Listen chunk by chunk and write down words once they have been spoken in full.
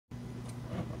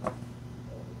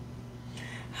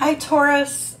Hi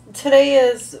Taurus, today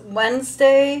is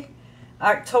Wednesday,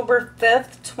 October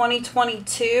 5th,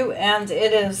 2022, and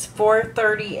it is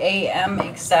 4:30 a.m.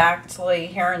 exactly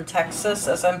here in Texas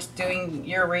as I'm doing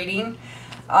your reading.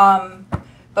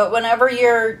 But whenever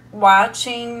you're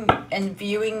watching and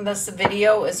viewing this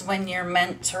video is when you're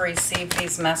meant to receive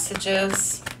these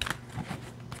messages.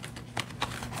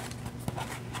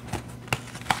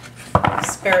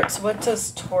 Spirits, what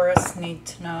does Taurus need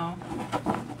to know?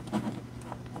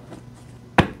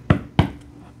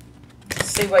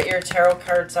 See what your tarot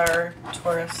cards are,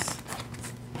 Taurus.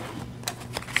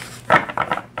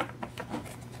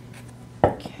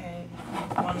 Okay,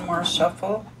 one more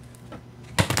shuffle.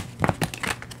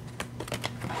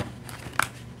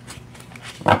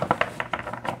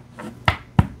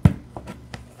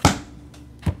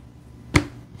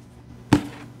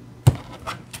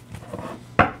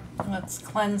 Let's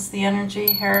cleanse the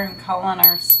energy here and call on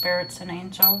our spirits and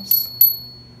angels.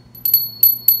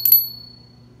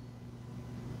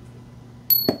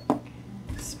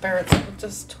 Spirits, what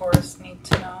does Taurus need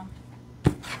to know?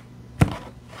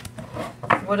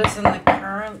 What is in the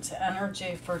current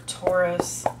energy for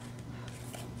Taurus?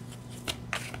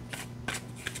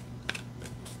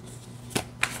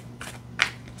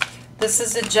 This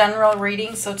is a general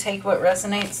reading, so take what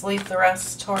resonates, leave the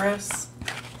rest, Taurus.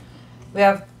 We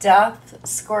have Death,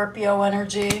 Scorpio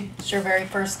energy. It's your very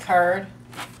first card.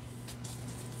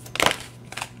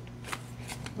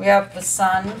 We have the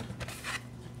Sun,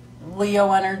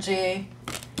 Leo energy,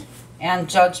 and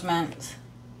Judgment.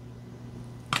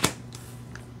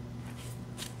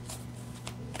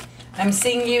 I'm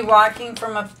seeing you walking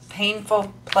from a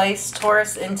painful place,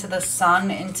 Taurus, into the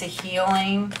sun, into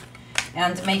healing,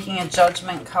 and making a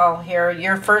judgment call here.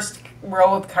 Your first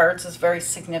row of cards is very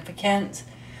significant.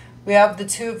 We have the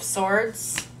Two of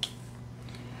Swords.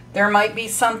 There might be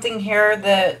something here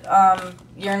that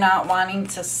you're not wanting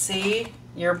to see.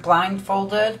 You're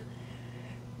blindfolded.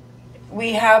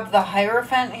 We have the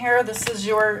Hierophant here. This is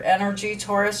your energy,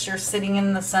 Taurus. You're sitting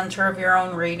in the center of your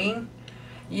own reading.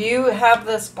 You have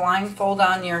this blindfold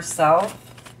on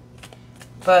yourself,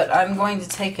 but I'm going to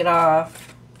take it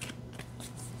off.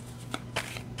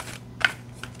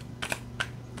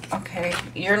 Okay,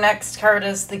 your next card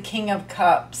is the King of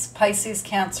Cups. Pisces,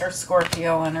 Cancer,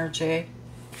 Scorpio energy.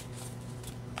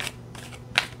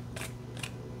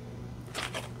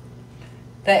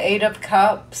 The Eight of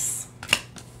Cups.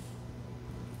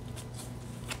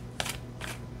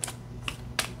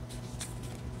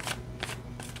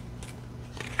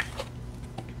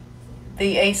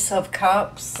 The Ace of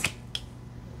Cups.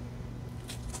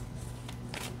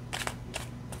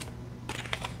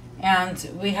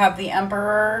 And we have the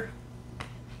Emperor.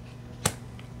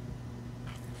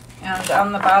 And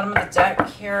on the bottom of the deck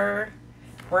here,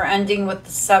 we're ending with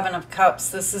the Seven of Cups.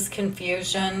 This is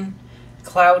confusion,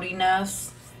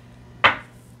 cloudiness,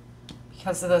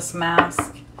 because of this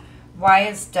mask. Why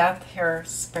is Death here,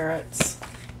 spirits?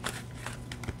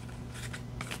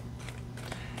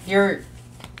 You're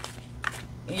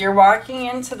walking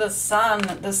into the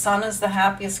sun. The sun is the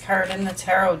happiest card in the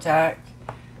tarot deck.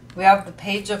 We have the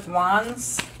Page of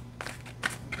Wands,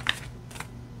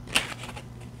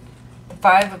 the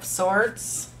Five of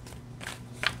Swords,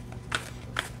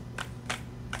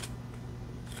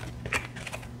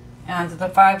 and the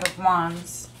Five of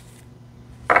Wands.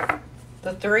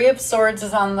 The Three of Swords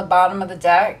is on the bottom of the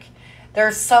deck.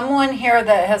 There's someone here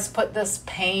that has put this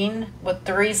pain with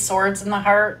three swords in the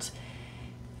heart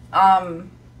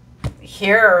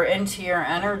here into your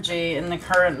energy in the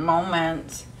current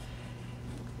moment,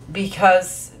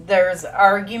 because there's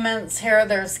arguments here,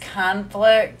 there's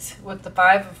conflict with the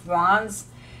Five of Wands,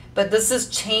 but this is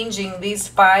changing. These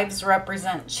fives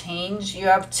represent change. You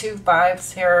have two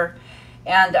fives here,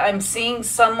 and I'm seeing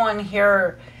someone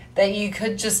here that you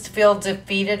could just feel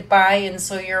defeated by, and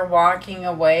so you're walking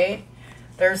away.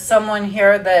 There's someone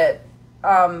here that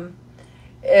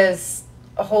is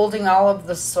holding all of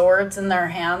the swords in their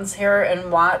hands here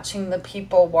and watching the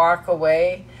people walk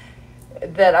away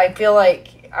that I feel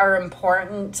like are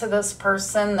important to this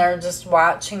person. They're just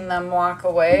watching them walk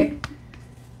away.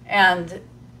 And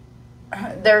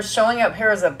they're showing up here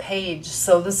as a page.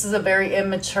 So this is a very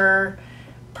immature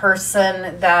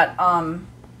person that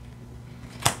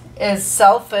is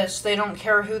selfish. They don't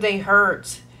care who they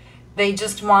hurt. They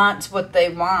just want what they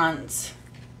want.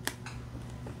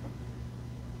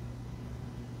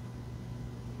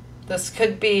 This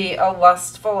could be a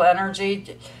lustful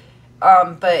energy,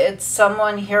 but it's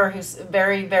someone here who's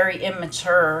very, very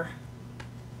immature,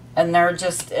 and they're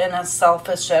just in a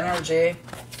selfish energy.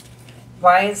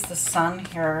 Why is the Sun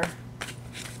here?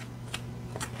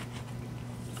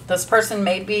 This person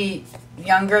may be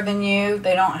younger than you.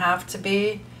 They don't have to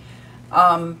be.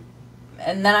 And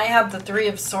then I have the Three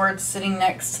of Swords sitting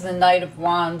next to the Knight of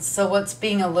Wands. So what's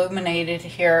being illuminated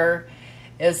here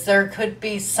is there could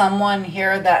be someone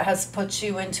here that has put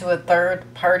you into a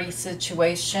third-party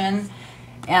situation.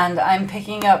 And I'm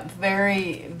picking up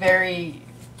very, very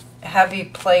heavy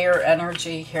player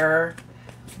energy here.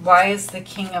 Why is the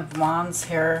King of Wands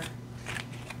here?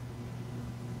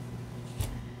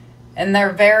 And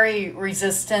they're very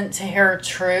resistant to hear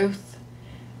truth.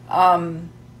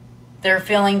 They're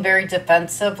feeling very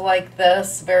defensive like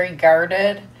this, very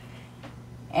guarded.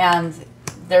 And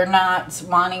they're not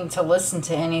wanting to listen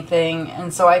to anything.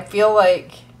 And so I feel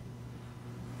like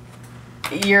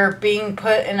you're being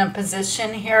put in a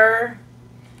position here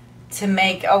to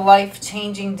make a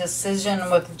life-changing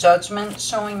decision with Judgment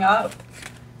showing up.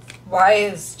 Why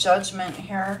is Judgment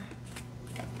here?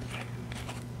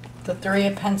 The Three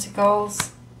of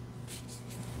Pentacles.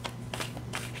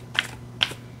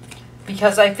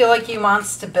 Because I feel like you want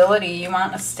stability. You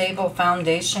want a stable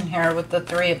foundation here with the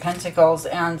Three of Pentacles.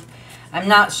 And I'm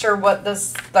not sure what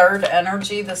this third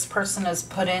energy this person has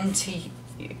put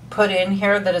in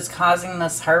here that is causing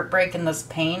this heartbreak and this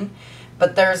pain.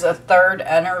 But there's a third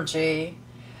energy.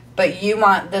 But you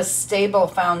want this stable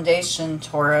foundation,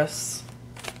 Taurus.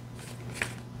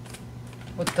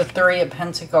 With the Three of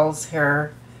Pentacles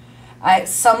here.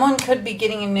 Someone could be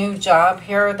getting a new job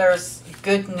here. There's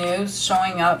good news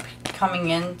showing up, coming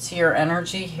into your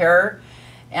energy here.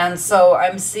 And so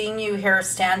I'm seeing you here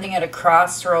standing at a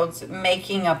crossroads,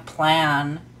 making a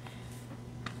plan.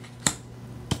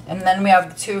 And then we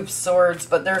have the Two of Swords.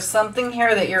 But there's something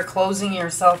here that you're closing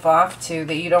yourself off to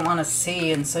that you don't want to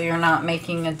see. And so you're not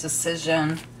making a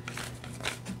decision.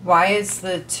 Why is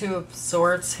the Two of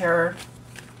Swords here?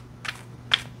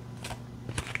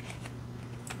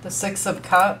 The Six of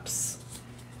Cups.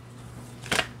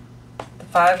 The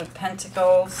Five of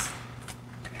Pentacles.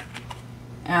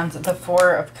 And the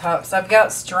Four of Cups. I've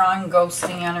got strong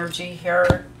ghosting energy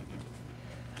here.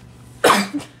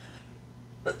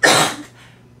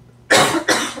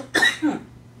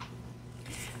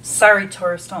 Sorry,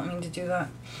 Taurus, don't mean to do that.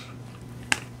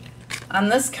 On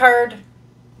this card,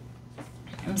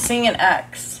 I'm seeing an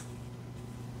X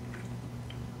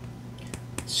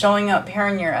showing up here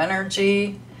in your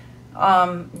energy.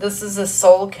 This is a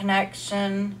soul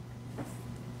connection.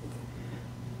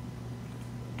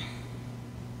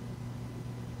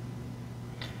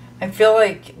 I feel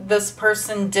like this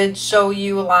person did show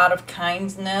you a lot of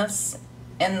kindness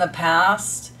in the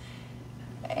past.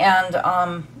 And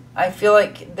I feel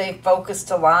like they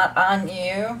focused a lot on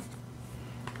you.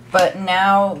 But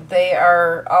now they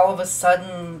are all of a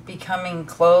sudden becoming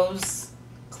closed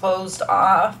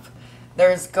off.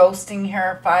 There's ghosting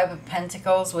here, Five of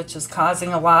Pentacles, which is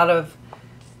causing a lot of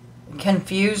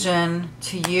confusion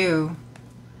to you.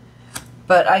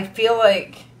 But I feel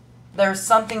like there's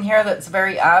something here that's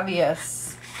very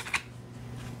obvious.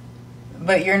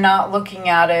 But you're not looking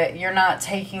at it. You're not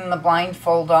taking the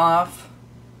blindfold off.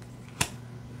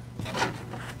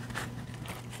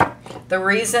 The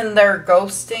reason they're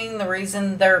ghosting, the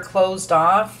reason they're closed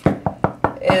off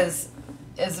is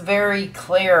very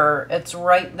clear. It's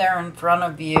right there in front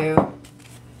of you.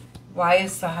 Why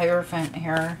is the Hierophant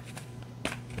here?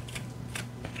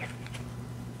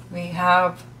 We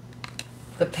have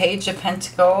the Page of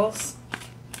Pentacles.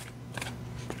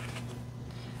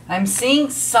 I'm seeing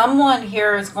someone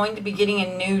here is going to be getting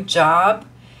a new job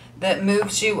that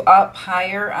moves you up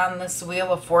higher on this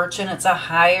Wheel of Fortune. It's a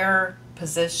higher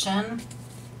position.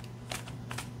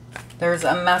 There's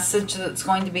a message that's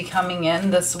going to be coming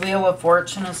in. This Wheel of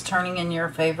Fortune is turning in your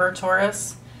favor,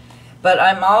 Taurus. But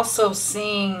I'm also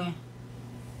seeing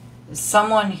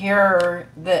someone here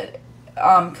that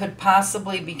could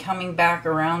possibly be coming back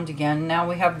around again. Now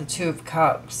we have the Two of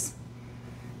Cups.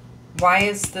 Why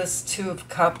is this Two of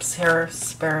Cups here,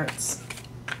 spirits?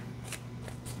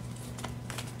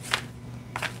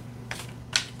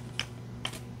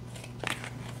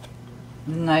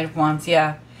 Knight of Wands,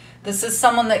 yeah. This is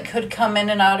someone that could come in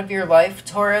and out of your life,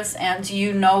 Taurus, and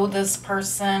you know this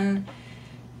person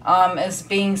as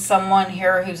being someone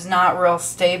here who's not real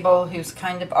stable, who's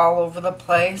kind of all over the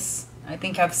place. I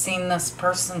think I've seen this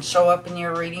person show up in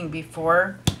your reading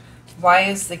before. Why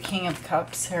is the King of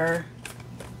Cups here?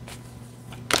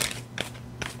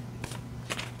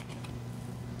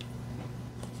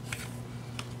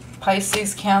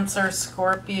 Pisces, Cancer,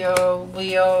 Scorpio,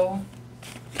 Leo.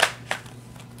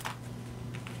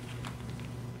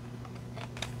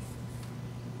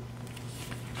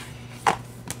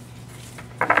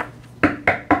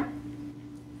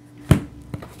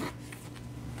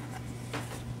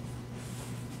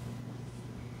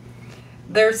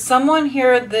 There's someone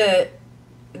here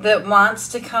that wants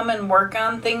to come and work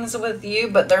on things with you,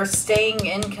 but they're staying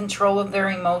in control of their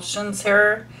emotions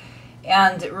here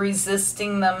and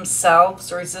resisting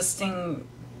themselves, resisting,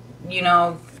 you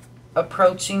know,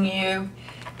 approaching you,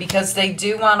 because they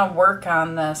do want to work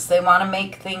on this. They want to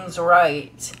make things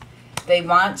right. They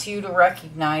want you to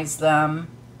recognize them,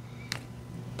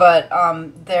 but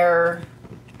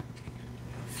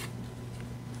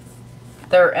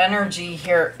their energy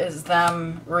here is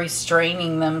them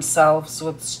restraining themselves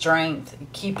with strength,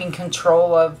 keeping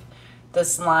control of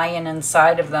this lion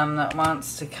inside of them that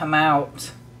wants to come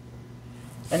out.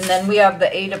 And then we have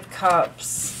the Eight of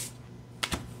Cups.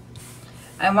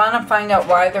 I want to find out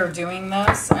why they're doing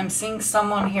this. I'm seeing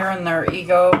someone here in their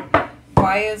ego.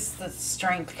 Why is the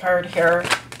Strength card here?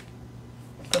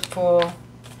 The Fool.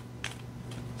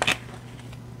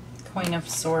 Queen of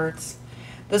Swords.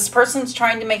 This person's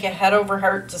trying to make a head over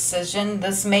heart decision.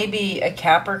 This may be a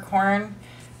Capricorn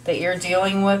that you're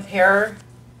dealing with here.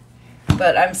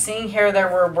 But I'm seeing here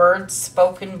there were words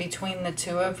spoken between the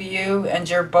two of you, and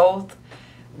you're both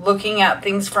looking at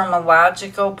things from a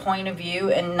logical point of view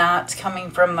and not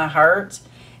coming from the heart.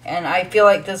 And I feel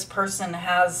like this person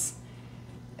has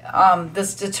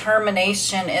this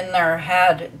determination in their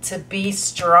head to be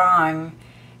strong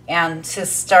and to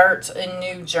start a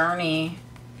new journey.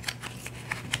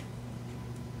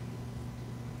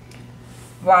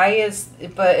 But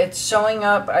it's showing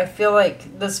up, I feel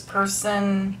like this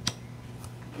person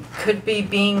could be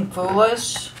being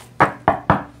foolish.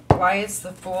 Why is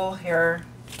the Fool here?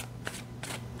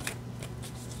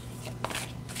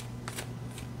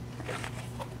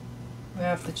 We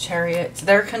have the Chariot.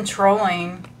 They're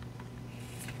controlling.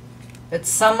 It's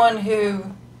someone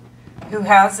who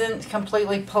hasn't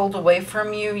completely pulled away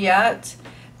from you yet,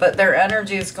 but their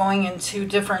energy is going in two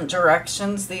different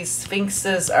directions. These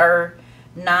Sphinxes are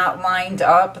not lined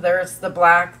up. There's the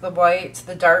black, the white,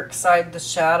 the dark side, the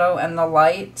shadow, and the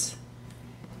light.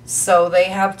 So they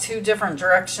have two different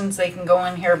directions they can go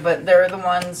in here, but they're the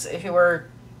ones who are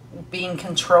being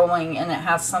controlling, and it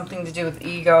has something to do with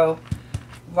ego.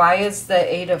 Why is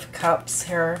the Eight of Cups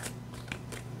here?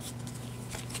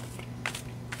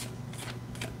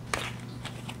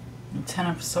 Ten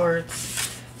of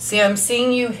Swords. See, I'm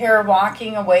seeing you here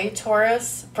walking away,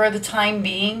 Taurus, for the time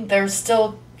being. There's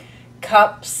still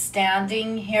cups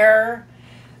standing here,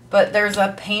 but there's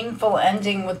a painful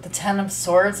ending with the Ten of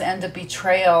Swords and a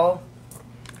betrayal.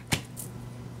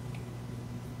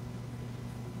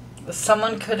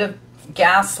 Someone could have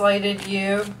gaslighted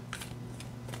you.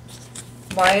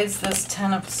 Why is this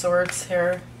Ten of Swords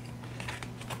here?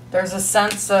 There's a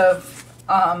sense of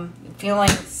feeling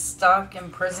stuck,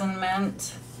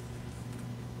 imprisonment,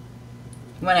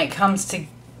 when it comes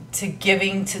to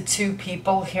giving to two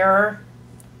people here.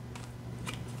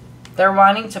 They're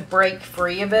wanting to break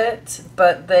free of it,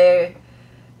 but there's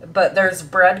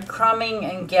breadcrumbing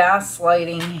and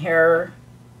gaslighting here.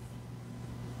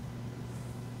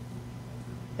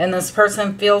 And this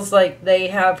person feels like they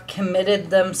have committed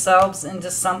themselves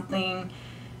into something,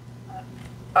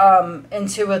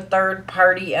 into a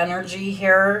third-party energy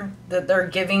here that they're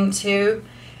giving to.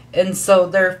 And so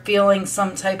they're feeling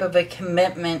some type of a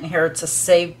commitment here to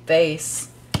save face.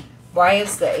 Why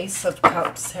is the Ace of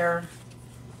Cups here?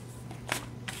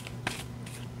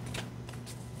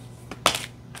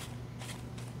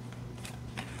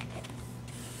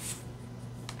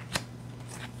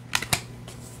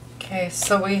 Okay,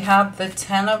 so we have the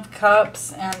Ten of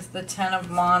Cups and the Ten of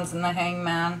Wands and the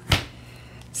Hangman.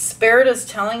 Spirit is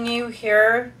telling you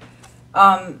here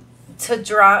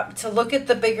to look at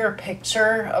the bigger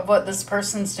picture of what this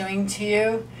person's doing to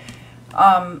you.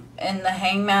 In the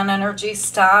Hangman energy,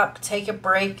 stop, take a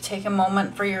break, take a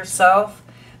moment for yourself,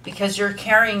 because you're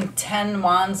carrying 10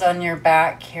 wands on your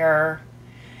back here.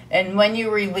 And when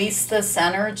you release this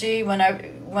energy,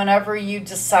 whenever you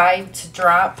decide to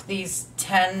drop these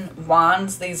 10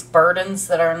 wands, these burdens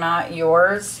that are not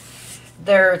yours,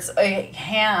 there's a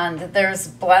hand, there's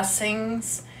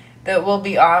blessings that will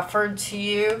be offered to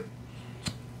you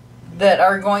that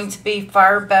are going to be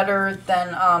far better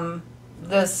than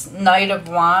this Knight of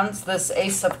Wands, this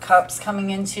Ace of Cups coming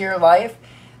into your life.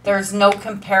 There's no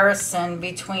comparison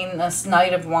between this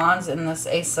Knight of Wands and this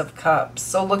Ace of Cups.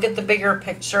 So look at the bigger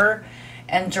picture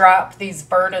and drop these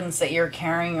burdens that you're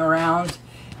carrying around,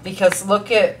 because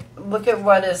look at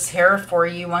what is here for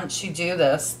you once you do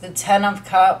this. The Ten of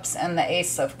Cups and the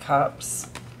Ace of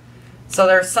Cups. So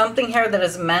there's something here that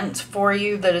is meant for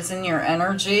you, that is in your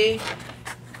energy.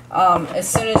 As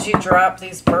soon as you drop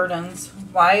these burdens.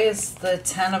 Why is the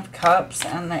Ten of Cups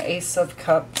and the Ace of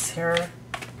Cups here?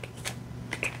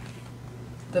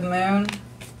 The Moon.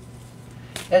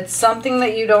 It's something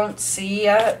that you don't see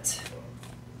yet.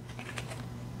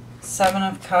 Seven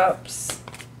of Cups.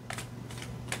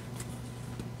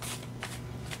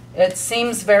 It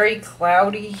seems very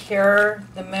cloudy here.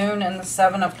 The Moon and the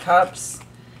Seven of Cups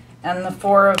and the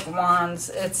Four of Wands.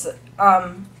 It's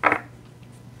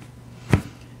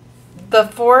the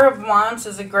Four of Wands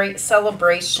is a great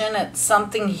celebration. It's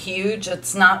something huge.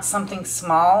 It's not something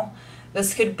small.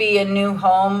 This could be a new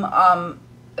home,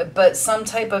 but some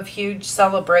type of huge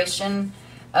celebration,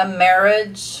 a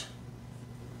marriage.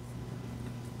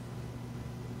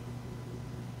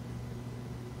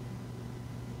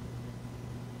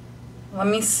 Let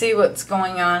me see what's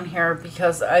going on here,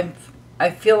 because I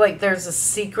feel like there's a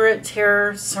secret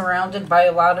here surrounded by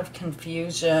a lot of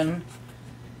confusion.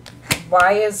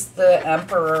 Why is the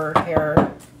Emperor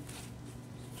here?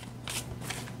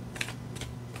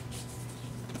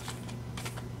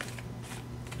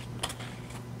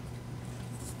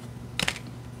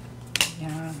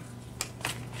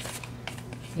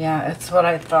 Yeah, it's what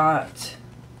I thought.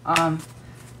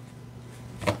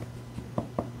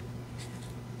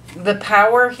 The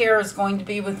power here is going to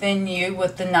be within you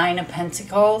with the Nine of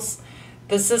Pentacles.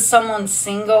 This is someone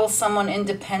single, someone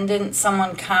independent,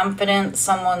 someone confident,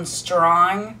 someone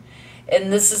strong.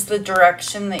 And this is the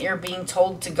direction that you're being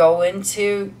told to go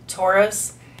into,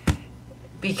 Taurus.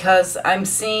 Because I'm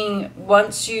seeing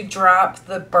once you drop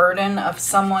the burden of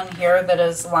someone here that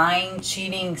is lying,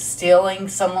 cheating, stealing,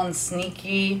 someone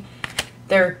sneaky,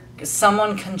 they're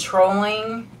someone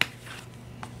controlling.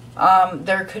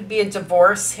 There could be a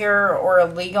divorce here or a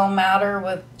legal matter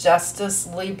with Justice,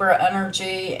 Libra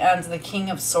energy, and the King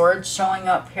of Swords showing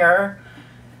up here.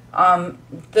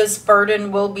 This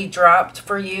burden will be dropped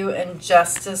for you and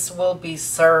justice will be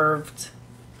served.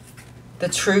 The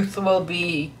truth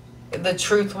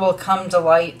will come to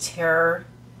light here.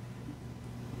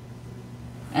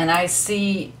 And I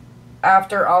see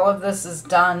after all of this is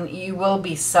done, you will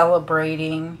be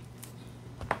celebrating.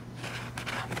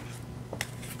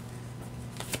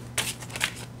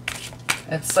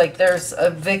 It's like there's a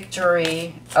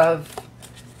victory of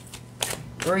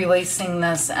releasing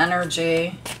this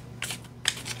energy.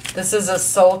 This is a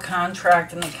soul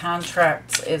contract and the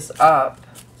contract is up.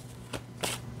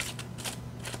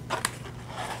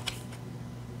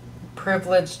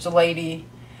 Privileged lady.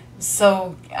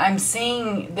 So I'm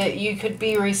seeing that you could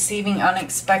be receiving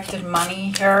unexpected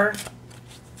money here.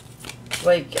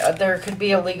 Like there could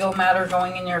be a legal matter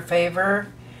going in your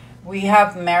favor. We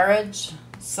have marriage.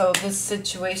 So this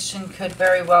situation could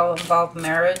very well involve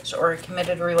marriage or a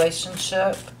committed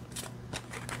relationship.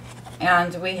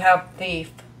 And we have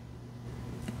Thief.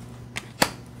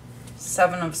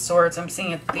 Seven of Swords. I'm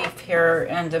seeing a thief here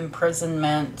and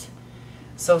imprisonment.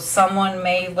 So someone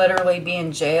may literally be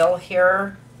in jail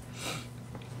here.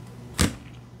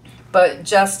 But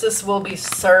justice will be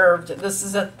served. This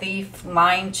is a thief,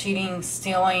 lying, cheating,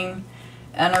 stealing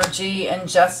energy, and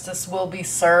justice will be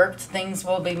served. Things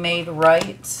will be made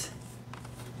right.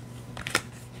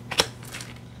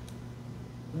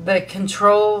 The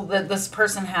control that this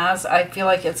person has, I feel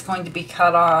like it's going to be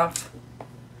cut off.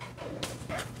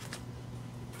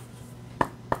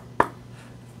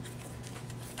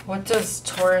 What does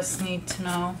Taurus need to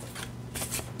know?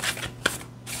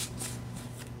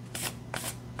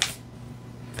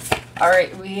 All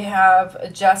right, we have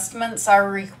adjustments are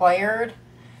required.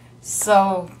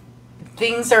 So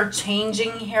things are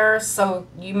changing here. So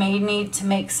you may need to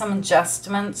make some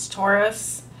adjustments,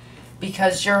 Taurus,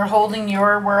 because you're holding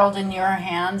your world in your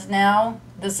hand now.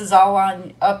 This is all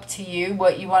up to you,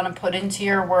 what you want to put into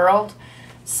your world.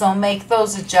 So make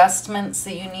those adjustments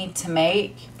that you need to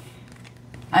make.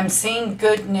 I'm seeing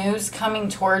good news coming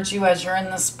towards you as you're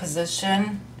in this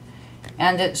position.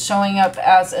 And it's showing up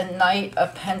as a Knight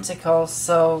of Pentacles.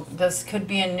 So this could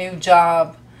be a new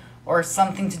job or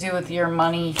something to do with your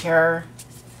money here.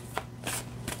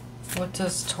 What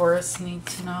does Taurus need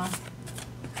to know?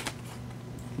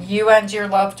 You and your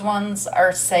loved ones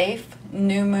are safe.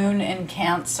 New moon in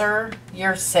Cancer.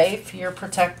 You're safe. You're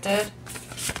protected.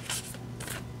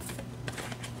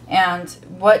 And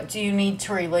what do you need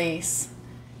to release?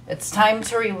 It's time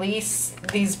to release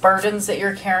these burdens that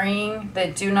you're carrying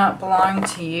that do not belong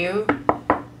to you.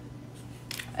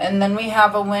 And then we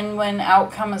have a win-win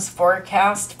outcome as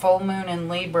forecast, full moon in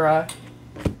Libra.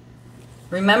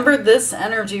 Remember, this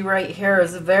energy right here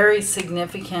is very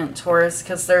significant, Taurus,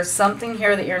 because there's something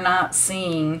here that you're not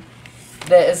seeing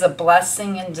that is a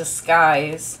blessing in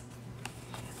disguise.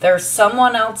 There's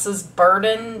someone else's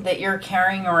burden that you're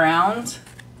carrying around.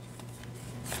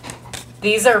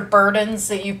 These are burdens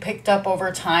that you picked up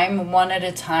over time, one at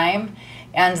a time.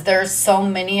 And there's so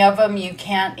many of them, you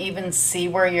can't even see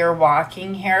where you're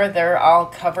walking here. They're all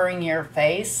covering your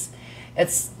face.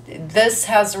 This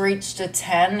has reached a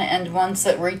 10, and once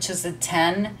it reaches a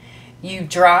 10, you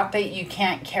drop it. You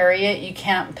can't carry it. You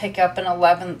can't pick up an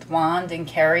 11th wand and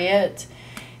carry it.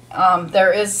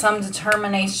 There is some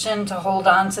determination to hold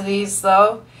on to these,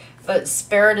 though. But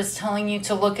Spirit is telling you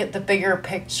to look at the bigger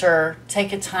picture.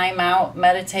 Take a time out,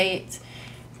 meditate,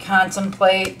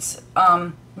 contemplate,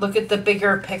 look at the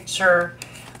bigger picture.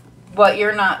 What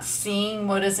you're not seeing,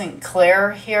 what isn't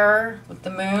clear here with the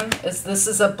moon, is this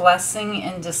is a blessing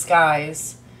in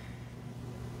disguise.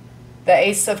 The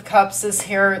Ace of Cups is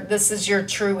here. This is your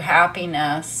true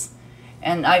happiness.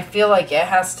 And I feel like it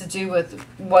has to do with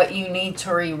what you need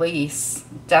to release.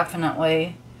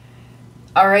 Definitely.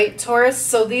 All right, Taurus.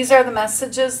 So these are the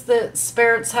messages that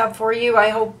spirits have for you. I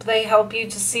hope they help you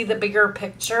to see the bigger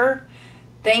picture.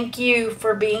 Thank you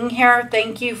for being here.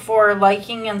 Thank you for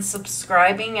liking and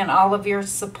subscribing and all of your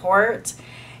support.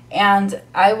 And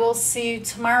I will see you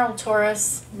tomorrow,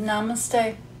 Taurus.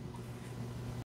 Namaste.